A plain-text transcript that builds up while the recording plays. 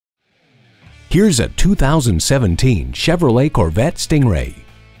Here's a 2017 Chevrolet Corvette Stingray.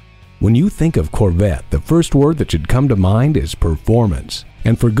 When you think of Corvette, the first word that should come to mind is performance.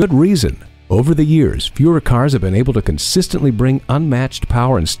 And for good reason. Over the years, fewer cars have been able to consistently bring unmatched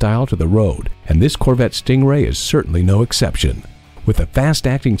power and style to the road, and this Corvette Stingray is certainly no exception. With a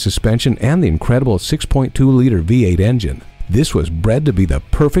fast-acting suspension and the incredible 6.2-liter V8 engine, this was bred to be the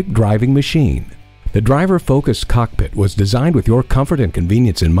perfect driving machine. The driver-focused cockpit was designed with your comfort and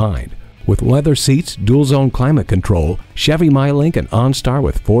convenience in mind. With leather seats, dual-zone climate control, Chevy MyLink and OnStar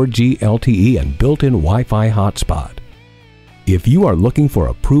with 4G LTE and built-in Wi-Fi hotspot. If you are looking for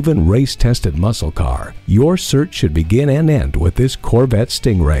a proven race-tested muscle car, your search should begin and end with this Corvette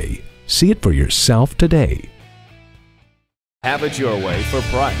Stingray. See it for yourself today. Have it your way for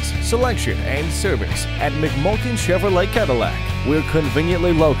price, selection, and service at Mulkin Chevrolet Cadillac. We're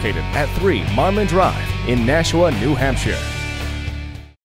conveniently located at 3 Marmon Drive in Nashua, New Hampshire.